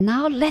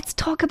Now let's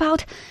talk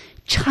about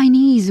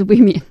Chinese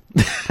women.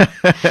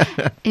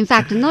 In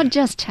fact, not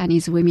just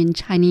Chinese women,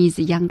 Chinese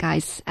young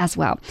guys as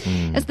well.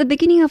 As the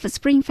beginning of a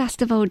Spring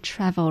Festival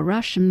travel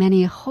rush,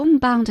 many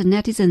homebound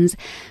netizens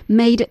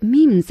made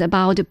memes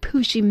about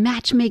pushing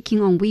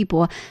matchmaking on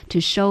Weibo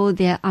to show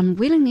their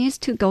unwillingness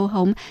to go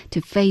home to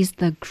face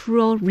the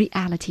cruel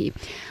reality.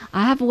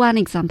 I have one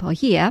example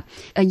here.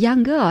 A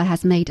young girl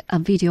has made a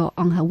video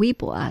on her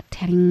Weibo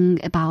telling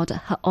about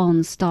her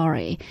own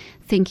story,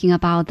 thinking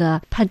about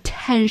the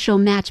potential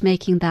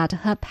matchmaking that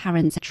her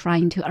parents are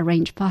trying to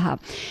arrange for her.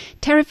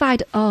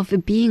 Terrified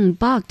of being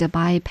bugged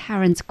by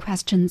parents'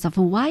 questions of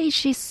why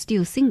she's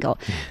still single,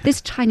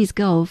 this Chinese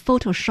girl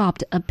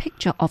photoshopped a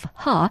picture of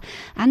her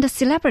and a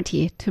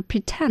celebrity to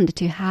pretend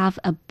to have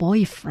a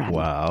boyfriend.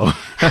 Wow.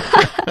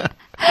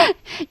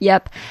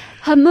 Yep.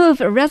 Her move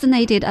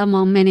resonated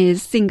among many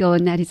single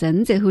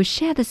netizens who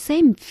share the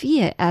same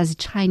fear as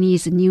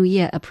Chinese New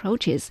Year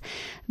approaches.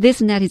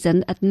 This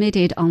netizen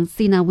admitted on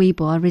Sina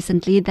Weibo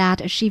recently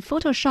that she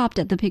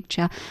photoshopped the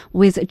picture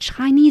with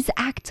Chinese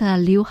actor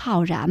Liu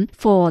Haoran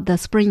for the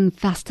Spring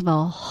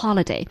Festival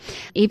holiday.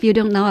 If you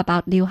don't know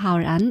about Liu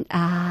Haoran,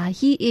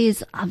 he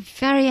is a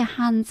very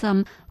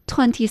handsome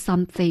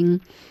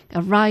 20-something,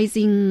 a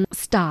rising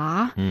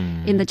star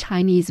in the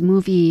Chinese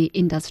movie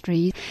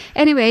industry.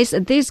 Anyways,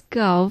 this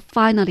girl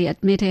finally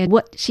admitted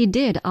what she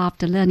did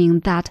after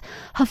learning that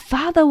her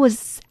father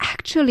was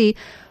actually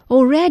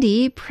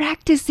already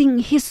practicing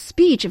his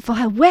speech for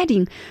her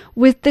wedding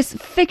with this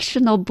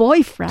fictional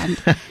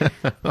boyfriend.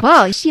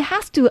 Well, she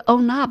has to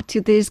own up to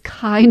this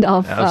kind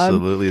of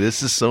Absolutely.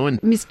 This is so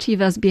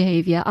mischievous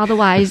behavior.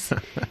 Otherwise,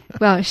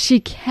 well, she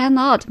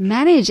cannot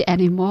manage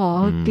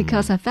anymore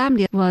because her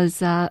family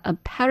was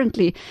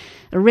apparently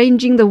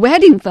arranging the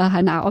wedding for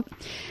her now.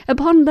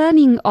 Upon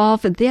learning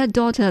of their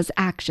daughter's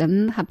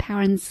action, her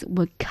parents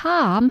were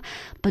calm,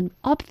 but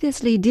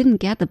obviously didn't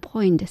get the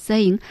point,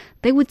 saying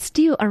they would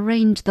still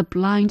arrange the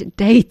blind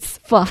dates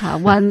for her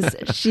once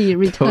she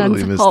returns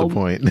totally missed home. the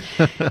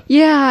point.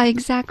 Yeah,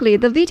 exactly.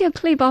 The video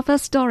clip of her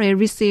story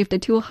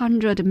received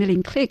 200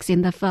 million clicks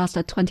in the first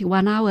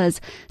 21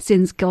 hours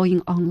since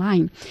going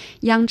online.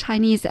 Young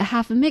Chinese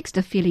have mixed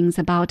feelings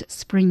about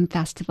Spring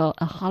Festival,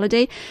 a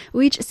holiday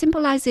which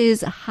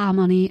symbolizes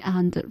harmony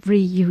and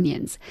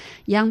reunions.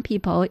 Young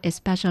people,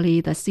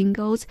 especially the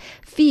singles,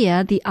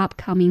 fear the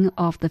upcoming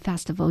of the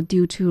festival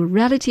due to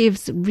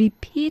relatives'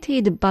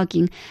 repeated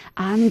bugging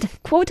and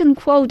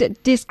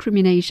quote-unquote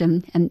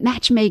discrimination and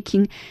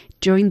matchmaking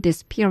during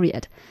this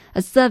period.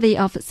 A survey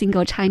of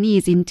single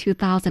Chinese in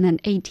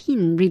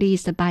 2018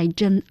 released by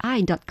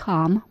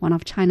zhenai.com, one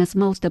of China's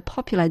most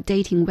popular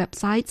dating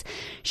websites,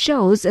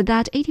 shows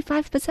that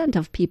 85%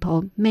 of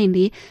people,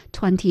 mainly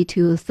 20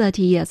 to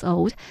 30 years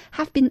old,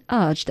 have been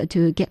urged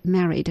to get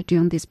married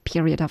during this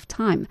period of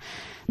time.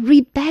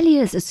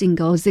 Rebellious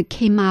singles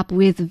came up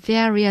with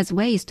various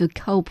ways to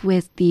cope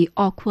with the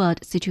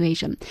awkward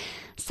situation,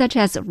 such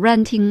as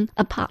renting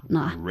a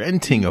partner.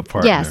 Renting a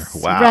partner? Yes,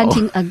 wow.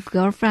 Renting a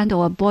girlfriend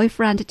or a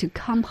boyfriend to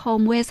come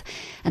home with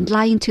and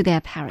lying to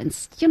their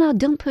parents. You know,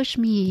 don't push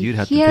me. You'd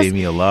have to pay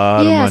me a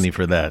lot of money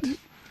for that.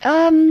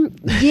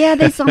 Yeah,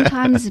 they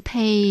sometimes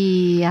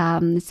pay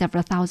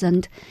several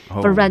thousand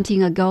for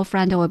renting a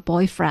girlfriend or a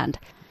boyfriend.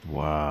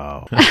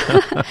 Wow.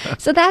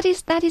 So that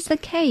is the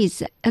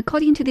case.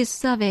 According to this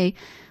survey,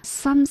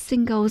 some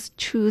singles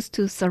choose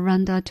to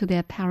surrender to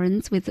their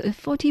parents, with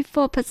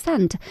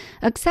 44%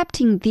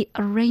 accepting the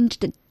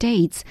arranged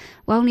dates,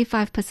 while only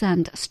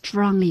 5%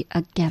 strongly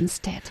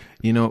against it.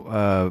 You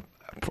know,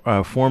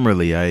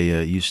 formerly I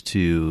used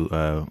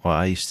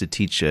to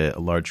teach a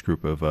large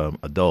group of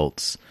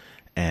adults,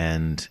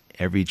 and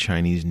every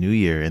Chinese New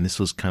Year, and this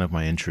was kind of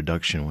my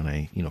introduction when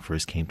I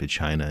first came to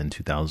China in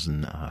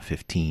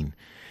 2015.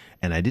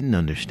 And I didn't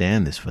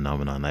understand this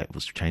phenomenon. It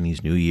was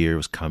Chinese New Year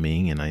was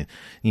coming, and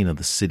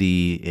the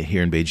city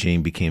here in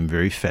Beijing became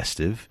very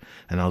festive.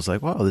 And I was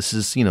like, wow, this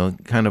is,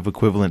 kind of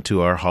equivalent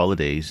to our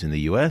holidays in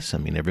the U.S. I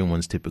mean,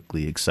 everyone's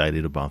typically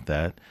excited about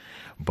that.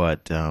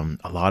 But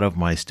a lot of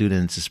my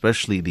students,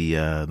 especially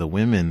the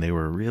women, they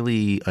were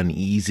really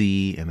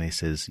uneasy. And they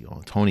says,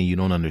 Tony, you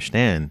don't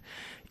understand.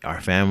 Our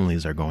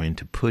families are going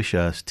to push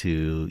us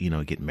to,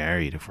 get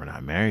married if we're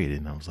not married.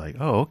 And I was like,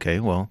 oh,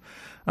 okay, well,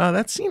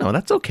 that's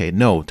okay.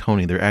 No,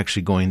 Tony, they're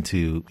actually going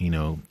to,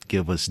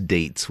 give us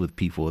dates with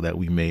people that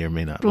we may or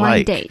may not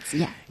like. Blind dates,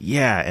 yeah.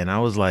 Yeah. And I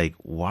was like,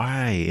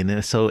 why? And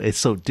it's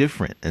so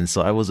different. And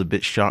so I was a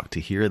bit shocked to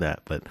hear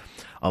that. But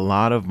a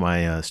lot of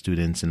my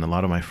students and a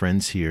lot of my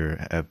friends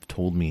here have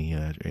told me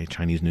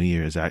Chinese New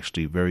Year is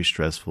actually very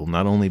stressful,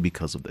 not only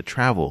because of the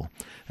travel,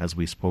 as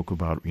we spoke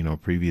about,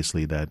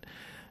 previously, that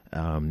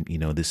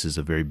this is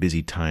a very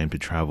busy time to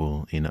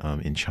travel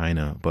in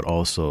China, but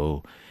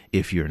also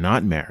if you're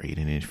not married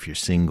and if you're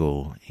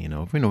single,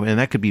 and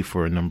that could be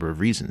for a number of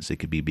reasons. It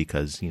could be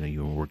because,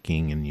 you're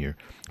working and you're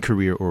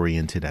career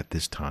oriented at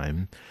this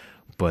time,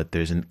 but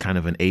there's kind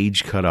of an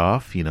age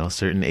cutoff,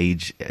 certain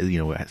age,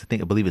 I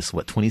believe it's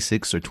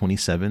 26 or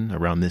 27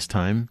 around this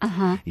time.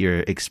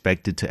 You're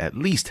expected to at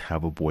least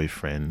have a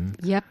boyfriend.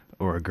 Yep.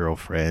 or a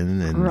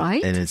girlfriend, and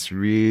Right. and it's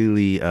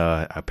really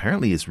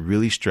apparently it's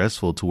really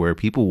stressful to where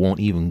people won't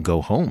even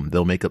go home.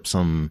 They'll make up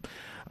some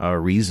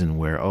reason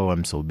where, oh,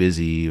 I'm so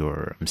busy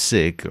or I'm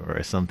sick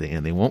or something,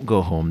 and they won't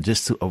go home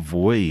just to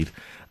avoid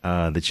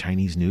the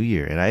Chinese New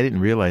Year. And I didn't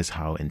realize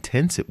how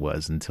intense it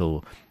was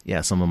until,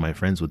 some of my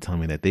friends would tell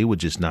me that they would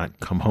just not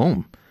come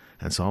home.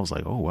 And so I was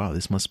like, oh, wow,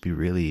 this must be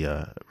really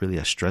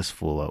a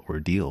stressful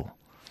ordeal.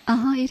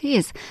 It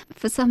is.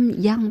 For some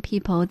young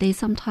people, they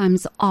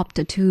sometimes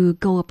opt to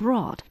go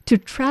abroad, to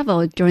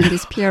travel during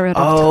this period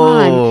of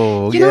time.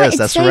 Oh, yes,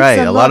 that's right.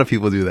 A lot of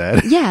people do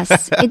that.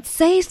 Yes, it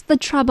saves the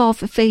trouble of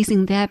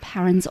facing their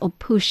parents or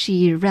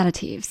pushy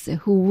relatives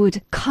who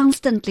would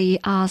constantly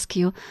ask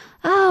you,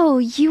 oh,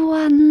 you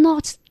are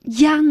not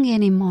young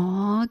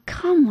anymore.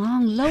 Come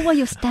on, lower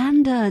your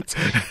standards.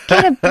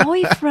 Get a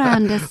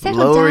boyfriend.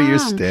 Settle Lower down. your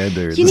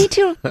standards. You need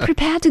to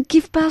prepare to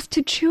give birth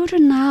to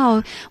children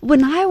now.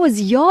 When I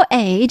was your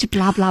age,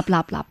 blah, blah,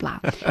 blah, blah, blah.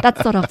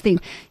 That sort of thing.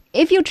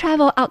 If you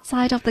travel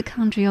outside of the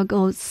country or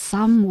go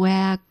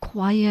somewhere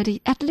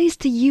quiet, at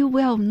least you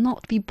will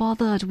not be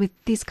bothered with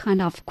these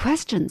kind of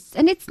questions.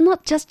 And it's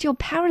not just your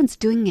parents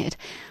doing it.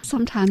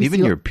 Sometimes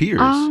even your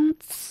peers.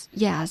 Aunts,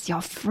 yes,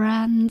 your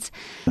friends,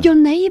 your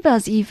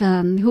neighbors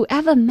even,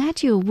 whoever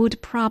met you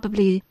would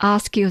probably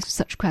ask you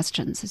such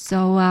questions.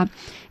 So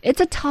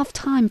it's a tough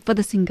time for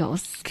the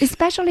singles,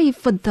 especially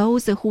for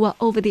those who are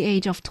over the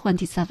age of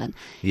 27.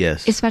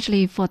 Yes.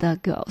 Especially for the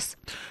girls.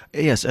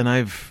 Yes, and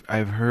I've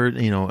heard,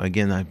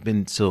 again, I've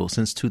been,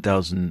 since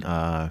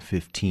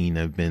 2015,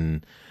 I've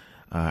been,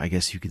 I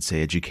guess you could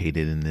say,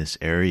 educated in this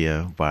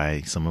area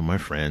by some of my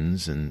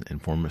friends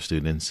and former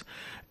students.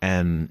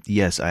 And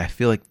yes, I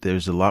feel like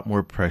there's a lot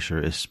more pressure,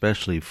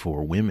 especially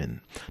for women.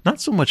 Not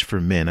so much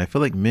for men. I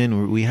feel like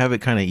men, we have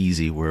it kind of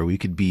easy where we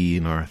could be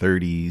in our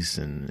 30s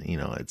and,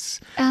 it's,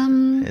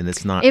 and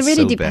it's not so bad. It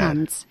really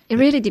depends. It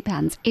really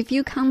depends. If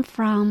you come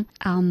from,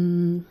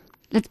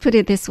 let's put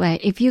it this way.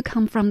 If you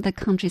come from the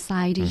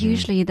countryside,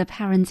 usually the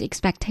parents'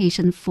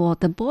 expectation for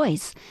the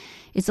boys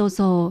is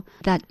also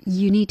that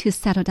you need to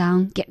settle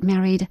down, get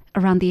married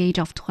around the age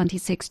of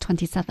 26,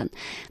 27.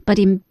 But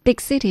in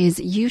big cities,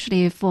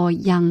 usually for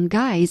young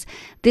guys,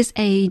 this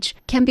age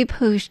can be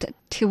pushed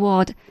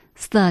toward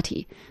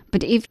 30.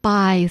 But if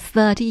by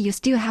 30 you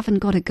still haven't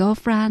got a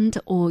girlfriend,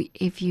 or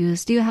if you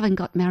still haven't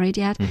got married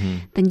yet,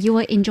 then you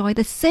will enjoy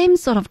the same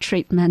sort of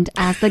treatment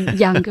as the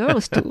young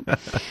girls do.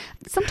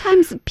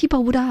 Sometimes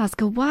people would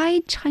ask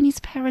why Chinese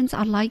parents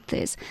are like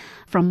this.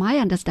 From my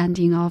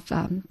understanding of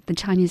the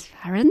Chinese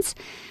parents,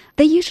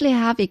 they usually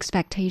have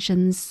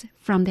expectations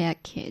from their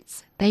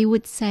kids. They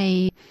would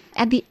say,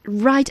 at the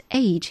right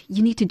age,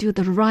 you need to do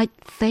the right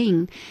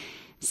thing.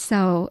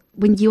 So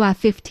when you are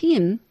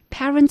 15,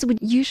 parents would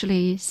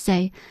usually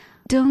say,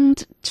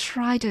 don't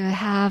try to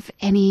have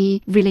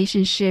any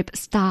relationship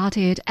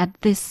started at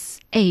this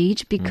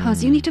age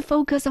because you need to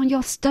focus on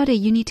your study.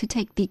 You need to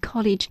take the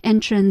college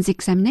entrance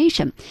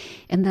examination.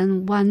 And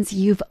then once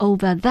you've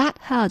over that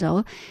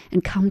hurdle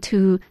and come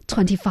to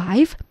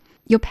 25,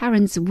 your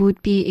parents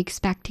would be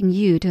expecting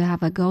you to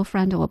have a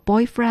girlfriend or a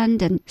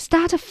boyfriend and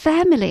start a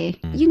family.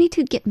 You need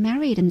to get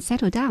married and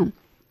settle down.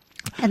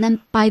 And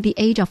then by the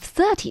age of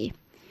 30,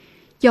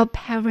 your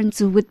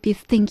parents would be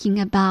thinking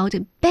about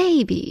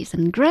babies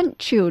and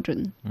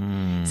grandchildren.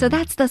 So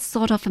that's the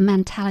sort of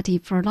mentality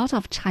for a lot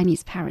of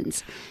Chinese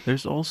parents.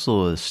 There's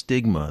also a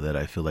stigma that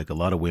I feel like a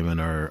lot of women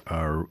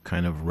are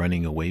kind of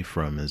running away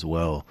from as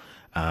well.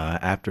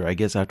 After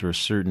a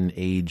certain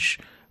age,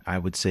 I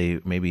would say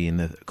maybe in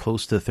the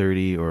close to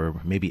 30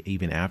 or maybe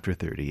even after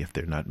 30, if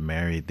they're not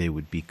married, they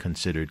would be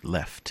considered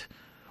left,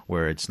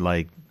 where it's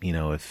like,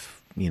 if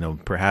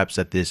perhaps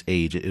at this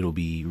age, it'll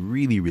be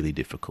really, really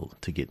difficult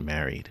to get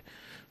married.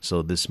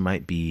 So this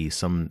might be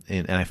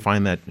and I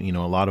find that, a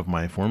lot of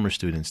my former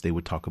students, they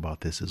would talk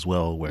about this as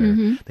well,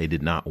 where they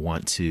did not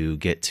want to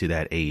get to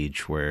that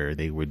age where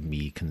they would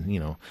be,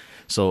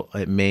 so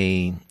it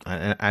may,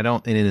 I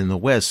don't, and in the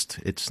West,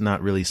 it's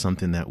not really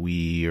something that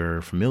we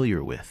are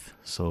familiar with.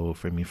 So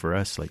for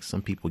us, like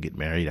some people get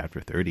married after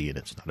 30 and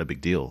it's not a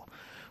big deal.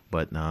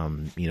 But,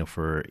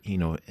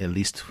 at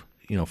least,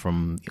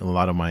 from a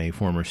lot of my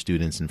former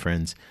students and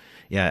friends,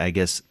 I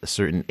guess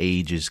certain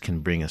ages can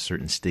bring a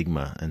certain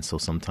stigma. And so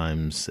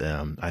sometimes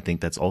I think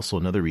that's also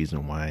another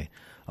reason why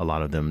a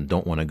lot of them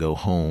don't want to go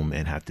home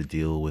and have to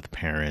deal with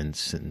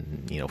parents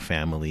and,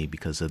 family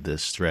because of the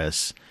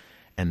stress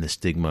and the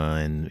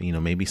stigma and,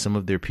 maybe some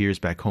of their peers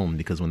back home,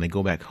 because when they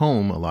go back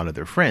home, a lot of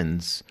their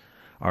friends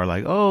are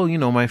like, oh,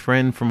 my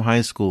friend from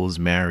high school is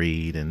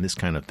married and this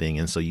kind of thing.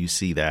 And so you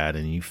see that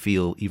and you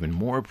feel even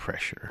more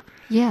pressure.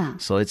 Yeah.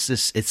 So it's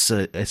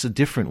a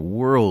different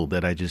world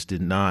that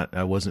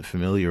I wasn't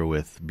familiar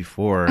with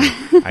before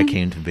I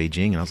came to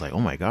Beijing. And I was like,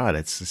 oh my God,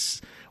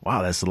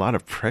 wow, that's a lot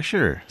of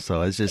pressure.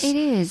 So it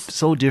is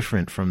so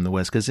different from the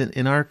West. Because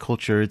in our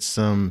culture, it's,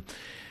 I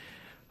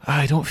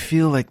don't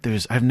feel like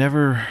I've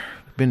never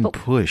been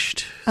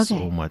pushed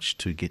so much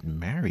to get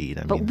married.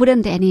 I But mean,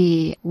 wouldn't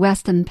any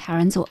Western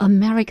parents or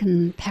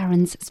American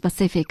parents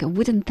specific,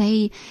 wouldn't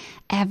they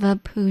ever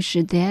push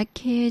their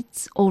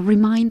kids or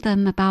remind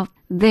them about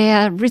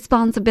their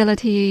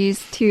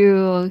responsibilities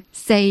to,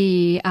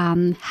 say,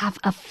 have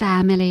a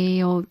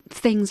family or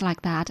things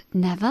like that?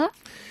 Never?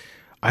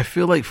 I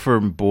feel like for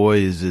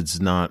boys, it's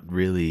not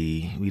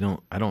really,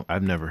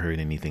 I've never heard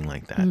anything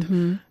like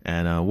that.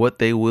 And what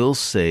they will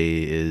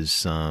say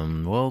is,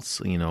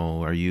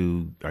 are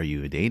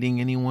you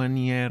dating anyone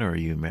yet? Or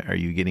are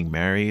you getting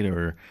married?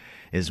 Or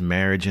is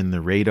marriage in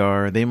the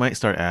radar? They might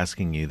start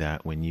asking you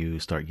that when you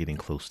start getting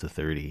close to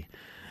 30.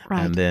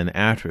 Right. And then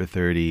after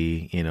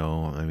 30,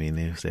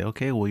 they say,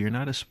 okay, well, you're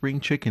not a spring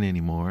chicken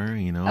anymore,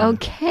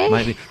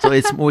 Okay.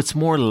 So it's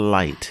more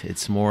light.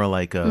 It's more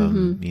like,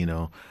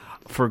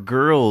 for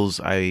girls,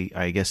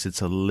 I guess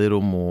it's a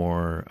little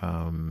more,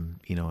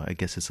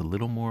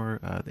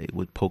 they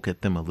would poke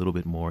at them a little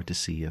bit more to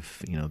see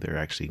if, they're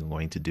actually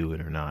going to do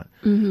it or not.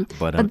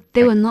 But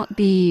they will not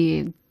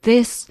be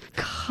this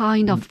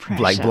kind of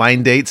pressure. Like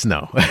blind dates?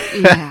 No.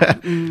 Yeah,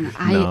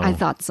 No. I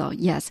thought so,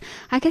 yes.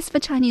 I guess for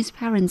Chinese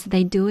parents,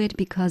 they do it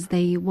because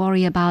they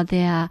worry about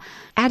their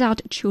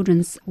adult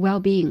children's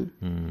well-being,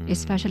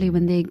 especially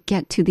when they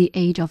get to the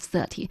age of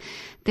 30.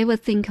 They will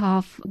think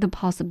of the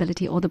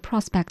possibility or the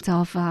prospect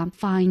of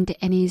find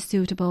any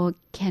suitable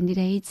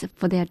candidates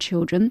for their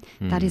children.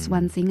 That is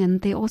one thing.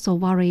 And they also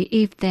worry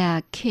if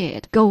their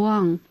kid go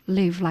on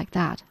live like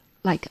that,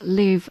 like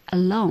live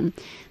alone,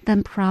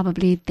 then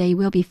probably they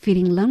will be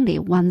feeling lonely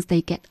once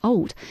they get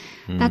old.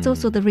 That's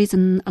also the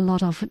reason a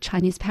lot of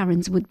Chinese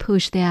parents would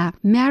push their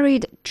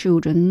married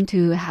children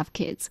to have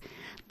kids.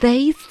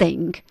 They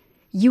think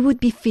you would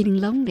be feeling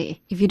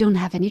lonely if you don't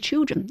have any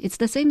children. It's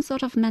the same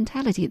sort of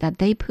mentality that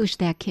they push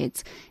their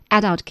kids,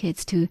 adult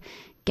kids, to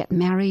get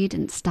married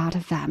and start a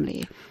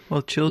family.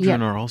 Well,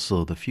 children are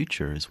also the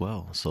future as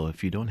well. So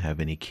if you don't have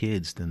any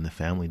kids, then the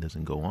family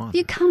doesn't go on.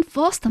 You can't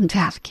force them to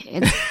have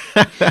kids.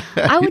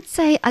 I would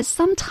say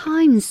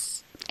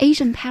sometimes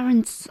Asian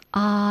parents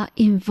are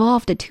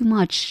involved too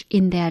much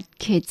in their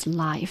kids'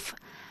 life.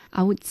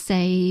 I would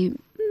say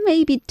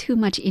maybe too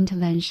much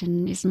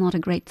intervention is not a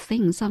great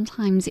thing.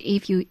 Sometimes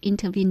if you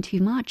intervene too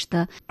much,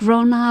 the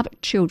grown-up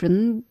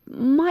children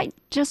might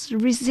just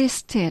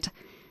resist it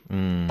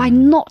by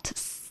not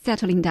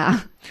settling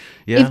down.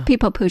 Yeah. If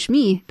people push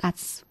me,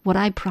 that's what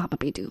I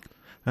probably do.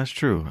 That's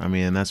true. I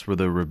mean, that's where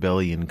the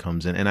rebellion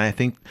comes in. And I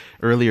think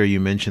earlier you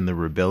mentioned the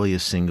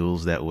rebellious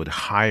singles that would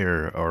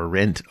hire or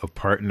rent a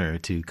partner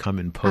to come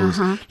and pose.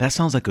 That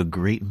sounds like a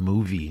great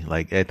movie.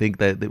 Like, I think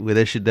that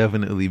there should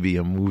definitely be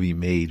a movie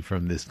made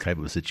from this type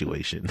of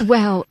situation.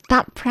 Well,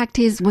 that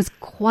practice was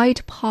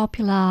quite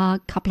popular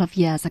a couple of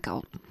years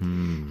ago.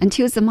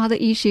 Until some other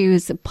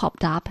issues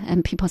popped up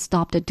and people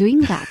stopped doing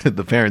that.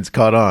 The parents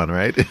caught on,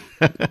 right?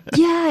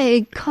 Yeah,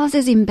 it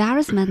causes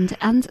embarrassment,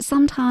 and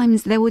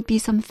sometimes there would be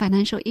some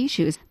financial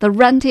issues. The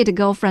rented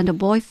girlfriend or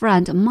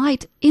boyfriend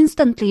might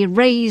instantly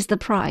raise the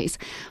price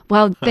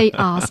while they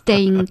are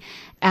staying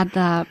at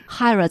the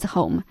hirer's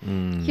home.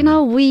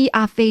 We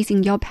are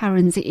facing your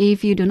parents.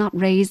 If you do not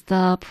raise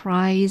the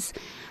price,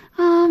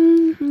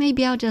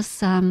 maybe I'll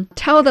just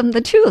tell them the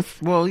truth.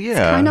 Well, yeah. It's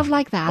kind of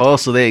like that. Oh,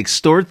 so they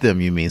extort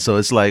them, you mean? So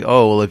it's like,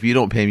 oh, well, if you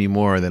don't pay me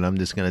more, then I'm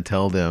just going to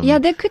tell them. Yeah,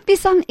 there could be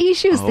some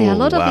issues there, a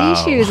lot of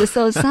issues.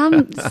 So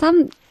some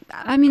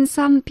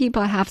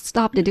people have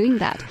stopped doing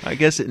that. I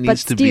guess it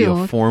needs to be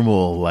a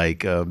formal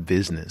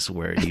business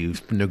where you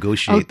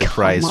negotiate the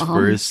price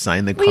first,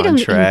 sign the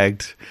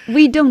contract.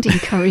 We don't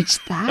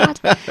encourage that.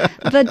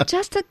 But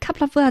just a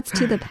couple of words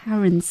to the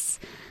parents.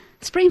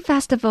 Spring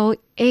Festival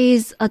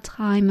is a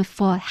time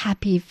for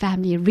happy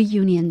family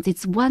reunions.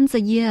 It's once a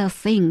year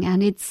thing,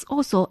 and it's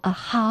also a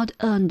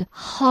hard-earned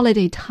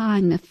holiday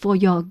time for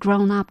your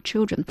grown-up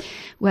children.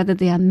 Whether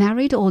they are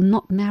married or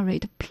not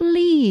married,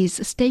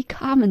 please stay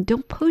calm and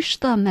don't push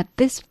them at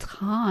this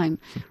time,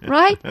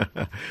 right?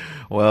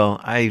 Well,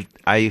 I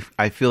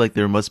feel like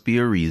there must be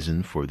a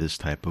reason for this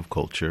type of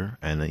culture,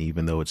 and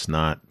even though it's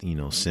not,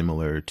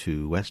 similar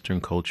to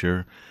Western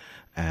culture,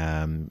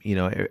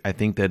 I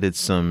think that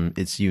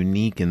it's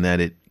unique in that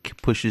it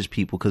pushes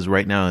people, because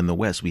right now in the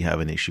West we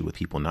have an issue with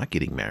people not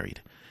getting married,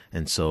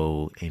 and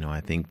so I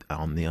think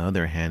on the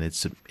other hand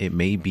it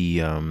may be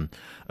a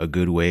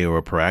good way or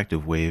a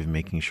proactive way of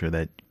making sure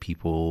that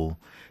people,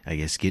 I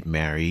guess, get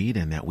married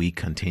and that we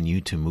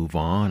continue to move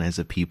on as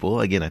a people.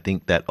 Again, I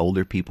think that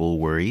older people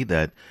worry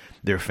that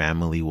their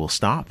family will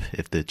stop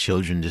if the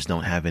children just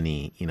don't have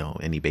any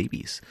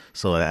babies.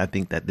 So I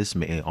think that this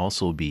may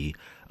also be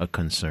a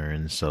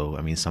concern. So,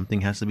 I mean, something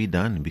has to be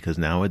done, because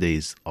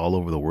nowadays all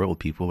over the world,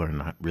 people are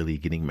not really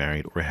getting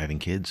married or having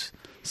kids.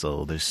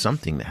 So there's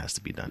something that has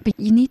to be done. But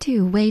you need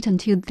to wait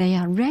until they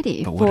are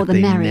ready for the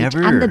marriage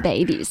and the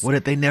babies. What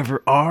if they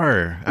never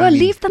are? Well,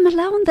 leave them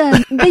alone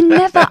then. They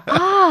never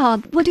are.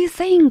 What do you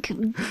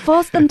think?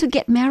 Force them to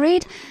get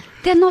married?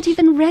 They're not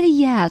even ready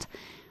yet.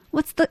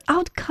 What's the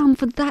outcome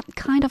for that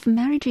kind of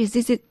marriages?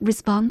 Is it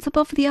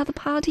responsible for the other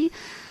party?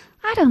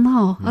 I don't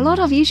know. A lot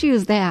of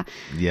issues there.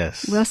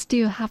 Yes. We'll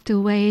still have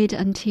to wait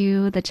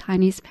until the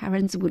Chinese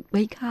parents would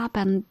wake up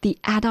and the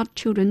adult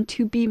children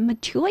to be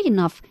mature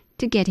enough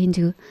to get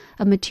into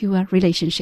a mature relationship.